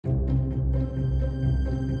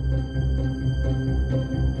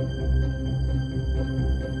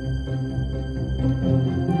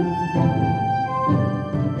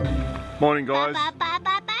Morning guys.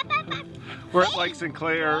 We're at Lake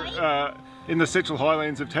Clair in the Central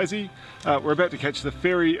Highlands of Tassie. We're about to catch the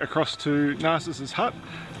ferry across to Narcissus Hut,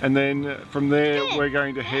 and then from there we're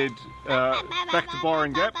going to head back to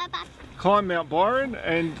Byron Gap, climb Mt Byron,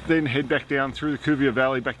 and then head back down through the Cuvier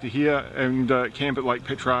Valley back to here and camp at Lake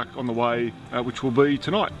Petrarch on the way, which will be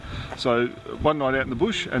tonight. So one night out in the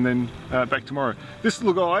bush and then back tomorrow. This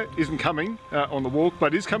little guy isn't coming on the walk,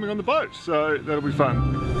 but is coming on the boat, so that'll be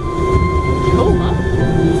fun.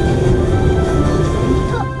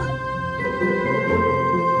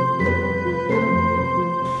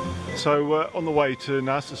 So on the way to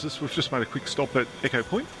Narcissus, we've just made a quick stop at Echo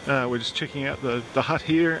Point. We're just checking out the hut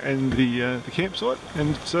here and the campsite,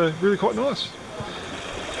 and it's really quite nice.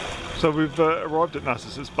 So we've arrived at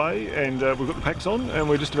Narcissus Bay, and we've got the packs on, and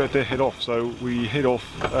we're just about to head off. So we head off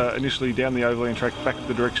initially down the overland track back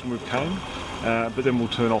the direction we've came, but then we'll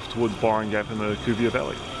turn off towards Byron Gap and the Cuvier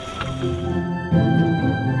Valley.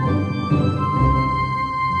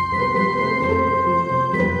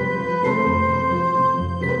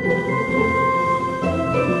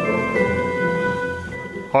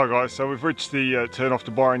 Hi guys, so we've reached the turn off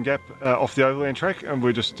to Byron Gap off the overland track, and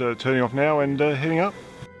we're just turning off now and heading up.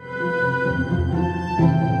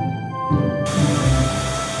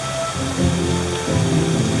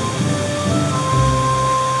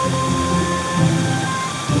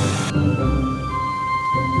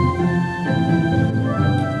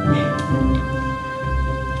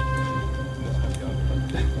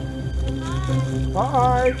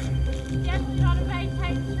 Bye!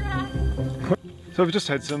 So we've just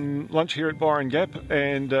had some lunch here at Byron Gap,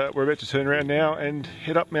 and we're about to turn around now and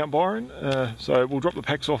head up Mt Byron. So we'll drop the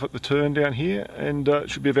packs off at the turn down here, and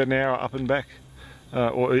it should be about an hour up and back,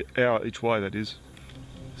 or an hour each way, that is.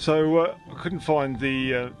 So I couldn't find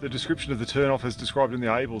the description of the turn off as described in the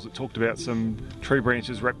Ables. It talked about some tree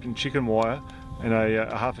branches wrapped in chicken wire and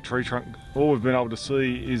a half a tree trunk. All we've been able to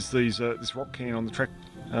see is this rock can on the track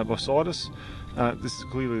beside us. This is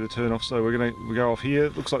clearly the turn off, so we'll go off here.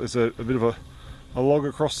 It looks like there's a bit of a log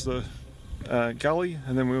across the gully,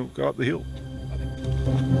 and then we'll go up the hill.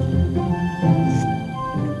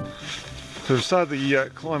 So we've started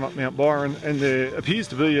the climb up Mt Byron, and there appears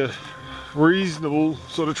to be a reasonable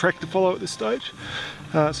sort of track to follow at this stage,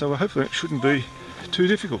 so hopefully it shouldn't be too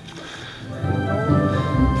difficult.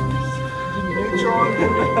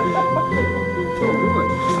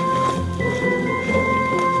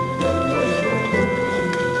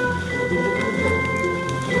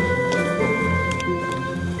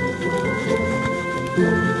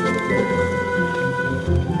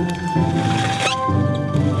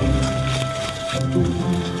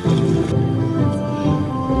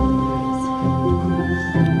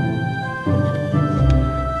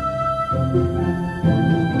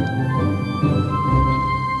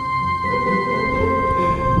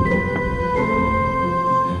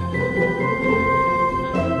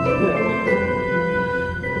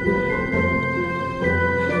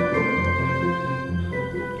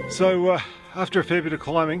 So after a fair bit of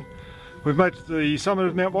climbing, we've made it to the summit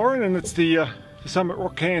of Mt Byron, and it's the summit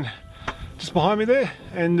rock can just behind me there,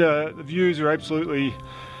 and the views are absolutely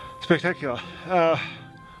spectacular. I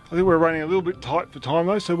think we're running a little bit tight for time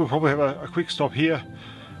though, so we'll probably have a quick stop here,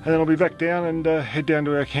 and then I'll be back down and head down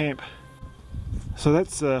to our camp. So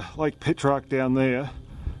that's Lake Petrarch down there,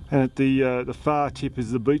 and at the far tip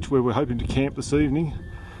is the beach where we're hoping to camp this evening.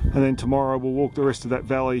 And then tomorrow we'll walk the rest of that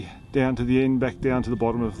valley down to the end, back down to the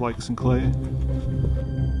bottom of Lake Clair.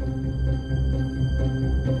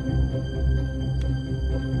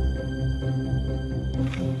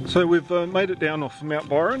 So we've made it down off Mt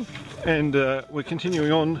Byron, and we're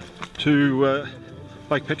continuing on to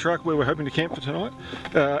Lake Petrarch, where we're hoping to camp for tonight.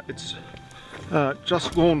 It's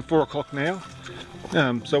just gone 4 o'clock now,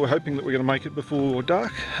 so we're hoping that we're going to make it before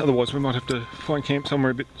dark. Otherwise we might have to find camp somewhere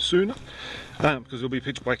a bit sooner, because it'll be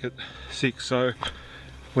pitch black at 6, so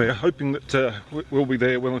we're hoping that we'll be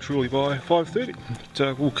there well and truly by 5:30.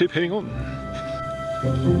 So we'll keep heading on.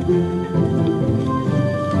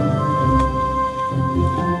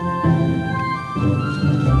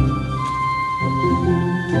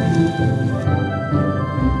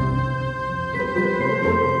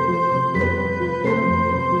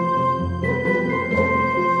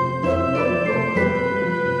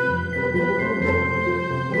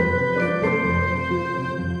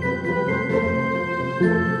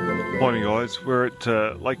 Morning guys, we're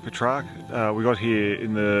at Lake Petrarch. We got here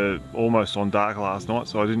in almost on dark last night,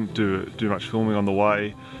 so I didn't do much filming on the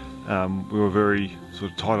way. We were very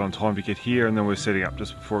sort of tight on time to get here, and then we were setting up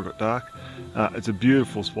just before it got dark. It's a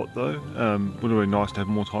beautiful spot though. Would have been nice to have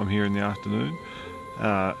more time here in the afternoon.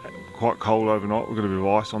 quite cold overnight. We've got a bit of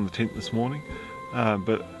ice on the tent this morning,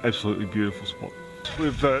 but absolutely beautiful spot.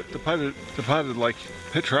 We've departed Lake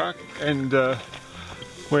Petrarch, and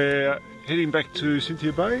we're heading back to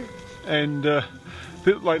Cynthia Bay, and a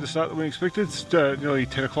bit later start than we expected. It's nearly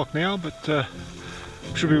 10 o'clock now, but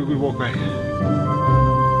should be a good walk back.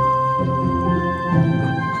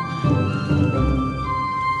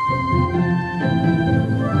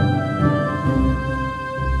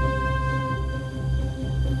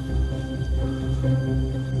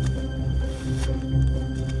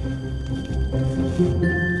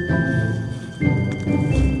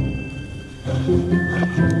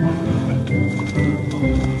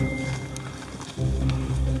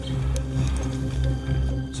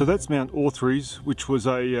 So that's Mount Orthries, which was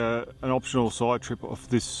an optional side trip off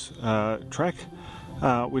this track.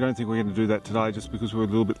 We don't think we're going to do that today just because we're a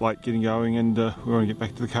little bit late getting going, and we want to get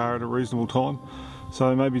back to the car at a reasonable time.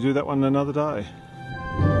 So maybe do that one another day.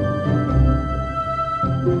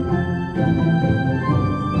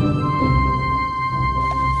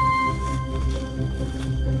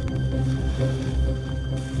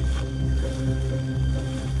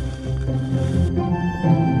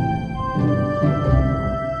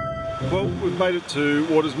 Well, we've made it to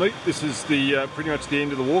Waters Meet. This is the pretty much the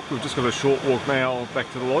end of the walk. We've just got a short walk now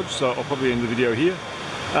back to the lodge, so I'll probably end the video here.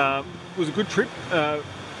 It was a good trip.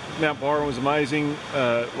 Mt Byron was amazing.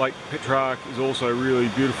 Lake Petrarch is also a really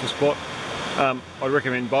beautiful spot. I'd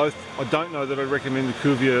recommend both. I don't know that I'd recommend the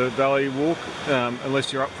Cuvier Valley walk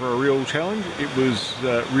unless you're up for a real challenge. It was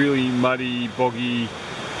really muddy, boggy,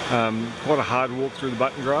 quite a hard walk through the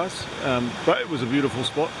button grass, but it was a beautiful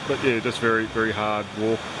spot. But yeah, just very, very hard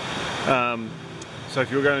walk. So if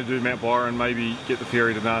you're going to do Mt Byron, maybe get the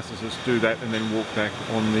ferry to Narcissus, do that, and then walk back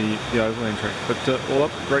on the overland track. But all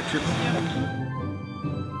up, great trip.